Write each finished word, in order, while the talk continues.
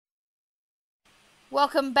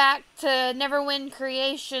Welcome back to Neverwin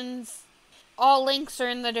Creations. All links are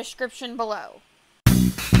in the description below.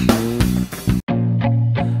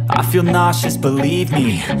 I feel nauseous, believe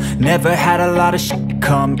me. Never had a lot of shit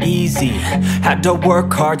come easy. Had to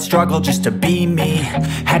work hard, struggle just to be me.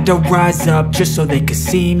 Had to rise up just so they could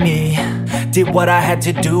see me. Did what I had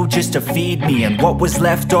to do just to feed me. And what was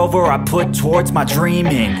left over I put towards my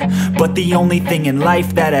dreaming. But the only thing in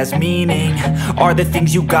life that has meaning are the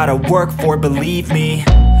things you gotta work for, believe me.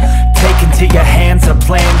 Take into your hands a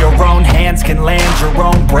plan. Your own hands can land your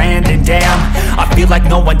own brand. And damn, I feel like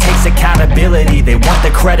no one takes accountability. They want the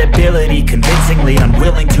credibility, convincingly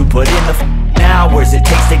unwilling to put in the hours it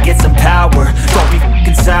takes to get some power. Don't be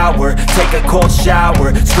f***ing sour. Take a cold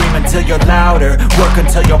shower. Scream until you're louder. Work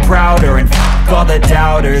until you're prouder. And f*** all the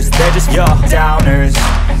doubters, they're just your downers.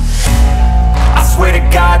 I swear to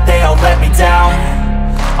God they all let me down.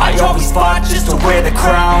 I always fought just to wear the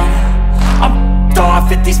crown. I'm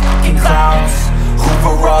off at these fucking clowns who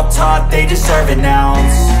were all taught they deserve an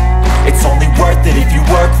ounce. It's only worth it if you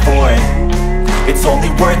work for it. It's only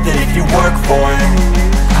worth it if you work for it.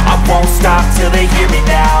 I won't stop till they hear me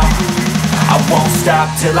now. I won't stop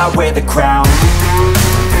till I wear the crown.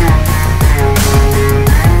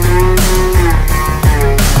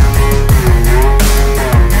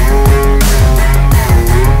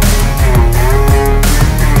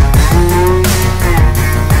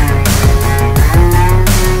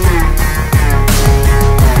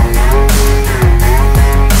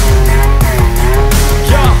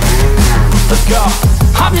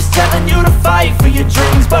 I'm just telling you to fight for your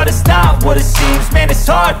dreams, but it's not what it seems. Man, it's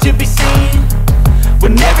hard to be seen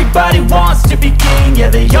when everybody wants to be king. Yeah,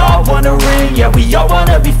 they all wanna ring, yeah, we all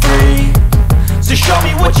wanna be free. So show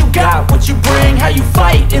me what you got, what you bring, how you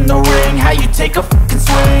fight in the ring, how you take a fucking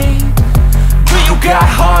swing. Do you got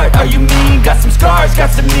heart, are you mean? Got some scars,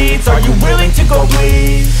 got some needs, are you willing to go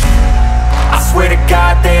bleed? I swear to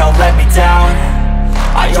God they all let me down.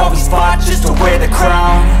 I always fought just to wear the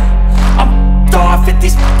crown. I'm off at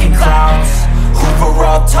these fucking clowns who were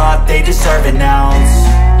all taught they deserve an ounce.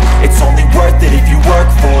 It's only worth it if you work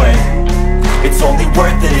for it. It's only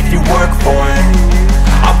worth it if you work for it.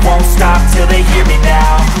 I won't stop till they hear me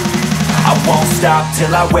now. I won't stop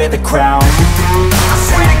till I wear the crown. I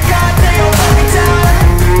swear to God they all let me down.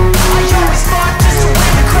 I always fought just to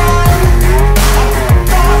wear the crown. I'm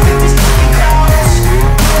off at these fucking clowns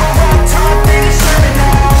who were all taught they deserve an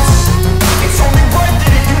ounce. It's only worth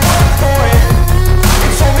it if you work for it.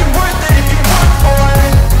 It's only worth it if you work for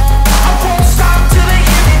it. I won't stop till they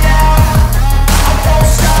hear me now. I won't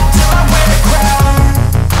stop till I wear the crown.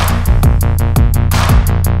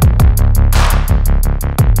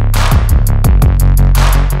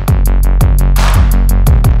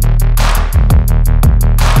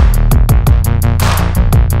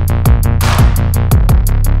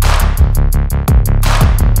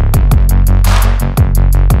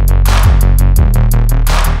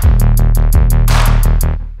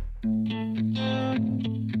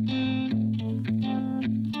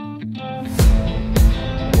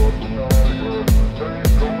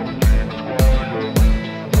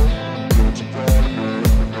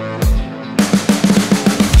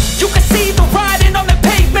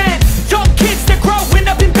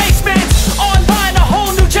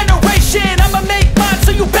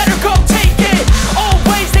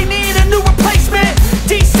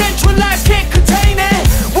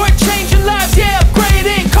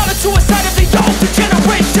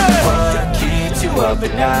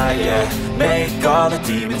 But now, yeah, make all the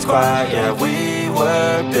demons quiet. Yeah, we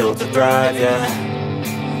were built to thrive, yeah.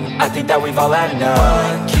 I think that we've all had enough.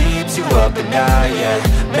 What keeps you up at night, yeah,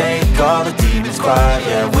 make all the demons quiet.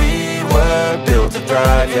 Yeah, we were built to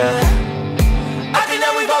thrive, yeah. I think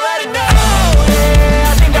that we've all had enough. Oh, yeah,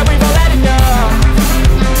 I think that we've all had enough.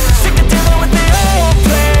 Sick of dealing with the old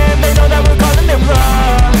plan. They know that we're calling it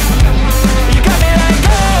wrong. You got me like,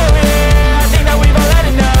 oh, yeah, I think that we've all had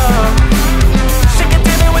enough.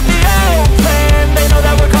 They know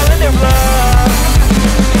that we're calling it love.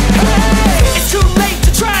 Hey, it's too late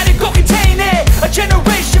to try to go contain it. A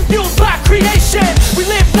generation fueled by creation. We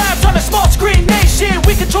live lives on a small screen nation.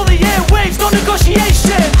 We control the airwaves, no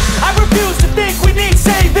negotiation. I refuse to think we need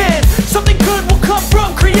saving. Something good will come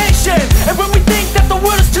from creation. And when we think that the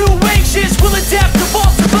world is too anxious, we'll adapt,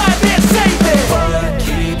 evolve, survive and save it. What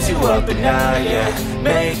keeps you up at night, yeah,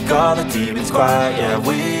 make all the demons quiet. Yeah,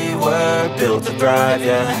 we were built to thrive,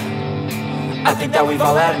 yeah. I think that we've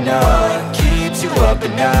all had enough. What keeps you up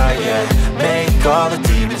at night, yeah, make all the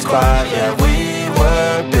demons quiet. Yeah, we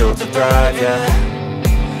were built to thrive, yeah.